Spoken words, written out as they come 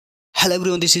Hello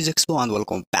everyone, this is Expo and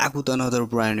welcome back with another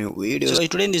brand new video. So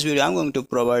today in this video I'm going to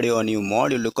provide you a new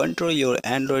module to control your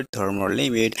Android thermal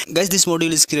limit. Guys, this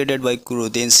module is created by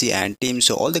Kurodensi and team,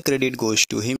 so all the credit goes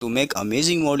to him to make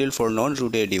amazing module for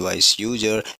non-rooted device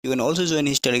user. You can also join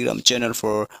his Telegram channel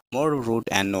for more root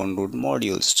and non-root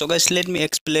modules. So guys, let me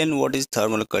explain what is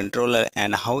thermal controller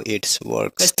and how it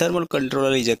works. Guys, thermal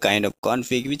controller is a kind of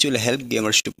config which will help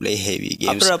gamers to play heavy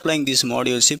games. After applying this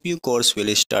module, CPU cores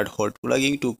will start hot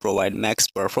plugging to provide max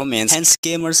performance, hence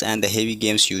gamers and the heavy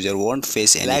games user won't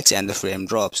face any lags and the frame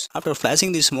drops. After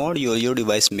flashing this module, your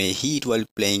device may heat while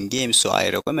playing games, so I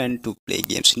recommend to play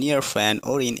games near fan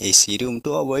or in AC room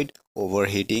to avoid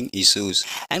overheating issues.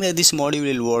 And this module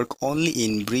will work only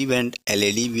in Prevent,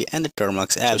 LADV and the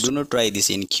Termux app. So do not try this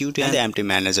in Qt and the Empty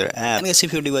Manager app. And guys,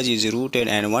 if your device is rooted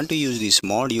and want to use this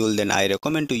module, then I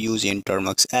recommend to use in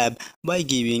Termux app by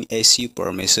giving SU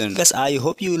permission. Guys, I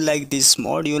hope you like this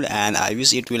module and I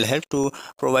wish it will help to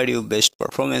provide you best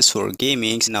performance for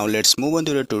gaming. Now let's move on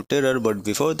to the tutorial, but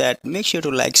before that, make sure to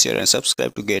like, share and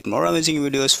subscribe to get more amazing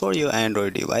videos for your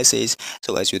Android devices.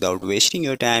 So guys, without wasting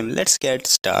your time, let's get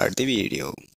started the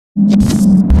video.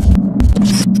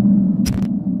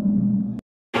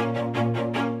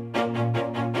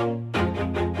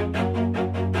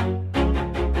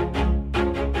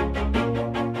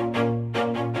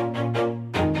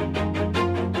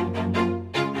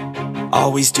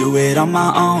 Always do it on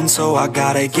my own, so I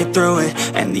gotta get through it.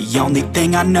 And the only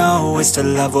thing I know is to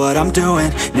love what I'm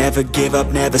doing. Never give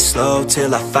up, never slow,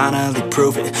 till I finally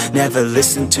prove it. Never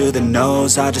listen to the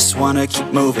no's, I just wanna keep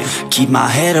moving. Keep my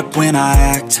head up when I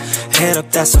act, head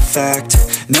up, that's a fact.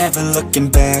 Never looking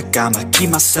back, I'ma keep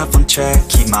myself on track.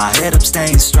 Keep my head up,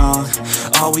 staying strong,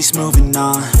 always moving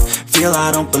on. Feel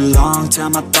I don't belong, tell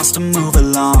my thoughts to move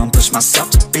along. Push myself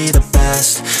to be the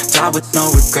best, die with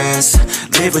no regrets.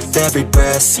 Live with every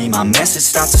breath, see my message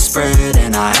start to spread.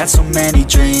 And I had so many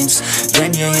dreams,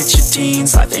 then you hit your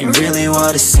teens. Life ain't really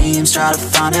what it seems, try to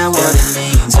find out what it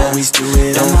means. Always do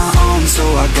it on my own, so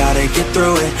I gotta get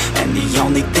through it. And the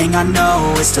only thing I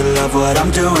know is to love what I'm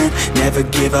doing. Never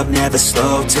give up, never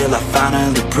slow, till I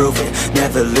finally prove it.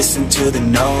 Never listen to the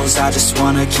no's, I just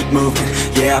wanna keep moving.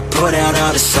 Yeah, I put out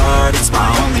all this art, it's my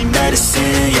only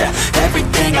medicine. Yeah,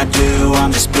 everything I do,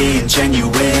 I'm just being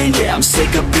genuine. Yeah, I'm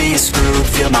sick of being screwed,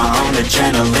 feel my own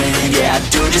adrenaline. Yeah, I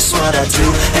do just what I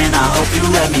do, and I hope you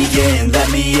let me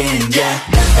in, yeah.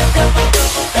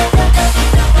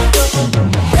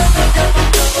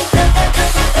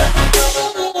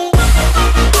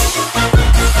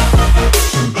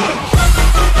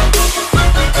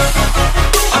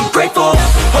 I'm grateful,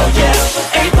 oh yeah,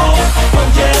 able, oh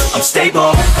yeah, I'm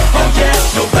stable, oh yeah,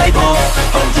 no label,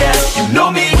 oh yeah, you know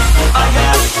me, I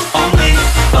have only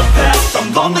a path,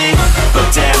 I'm lonely, but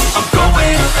damn, I'm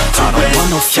going to I don't want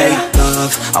no fake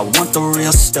love, I want the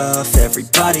real stuff.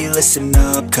 Everybody listen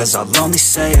up, cause I'll only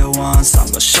say it once. I'm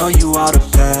gonna show you all the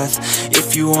path,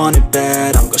 if you want it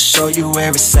bad. I'm gonna show you where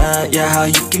it's at, yeah, how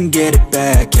you can get it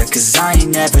back. Yeah, cause I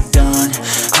ain't never done,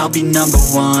 I'll be number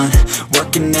one.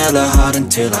 Working hella hard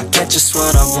until I get just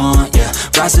what I want, yeah.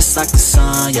 Rises like the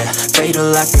sun, yeah, fatal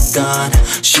like a gun.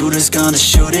 Shooter's gonna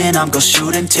shoot and I'm gonna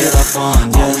shoot until I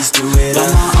won, yeah. Always do it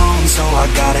on my own, so I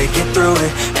gotta get through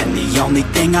it. And the only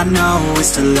thing I know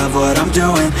is to love what I'm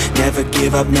doing. Never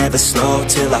give up, never slow,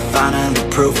 till I finally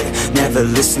prove it. Never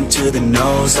listen to the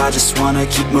no's, I just wanna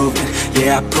keep moving.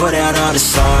 Yeah, I put out all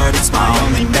this art, it's my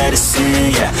only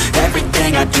medicine. Yeah,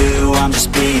 everything I do, I'm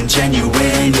just being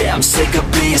genuine. Yeah, I'm sick of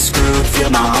being screwed, feel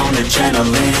my own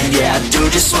adrenaline. Yeah, I do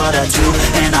just what I do,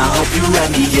 and I hope you let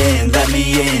me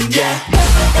in, yeah.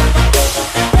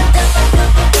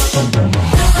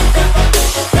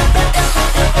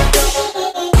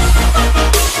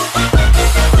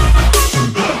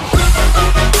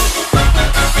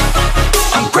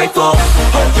 Grateful,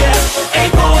 oh yeah,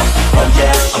 able, oh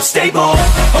yeah, I'm stable,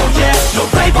 oh yeah, no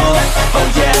label,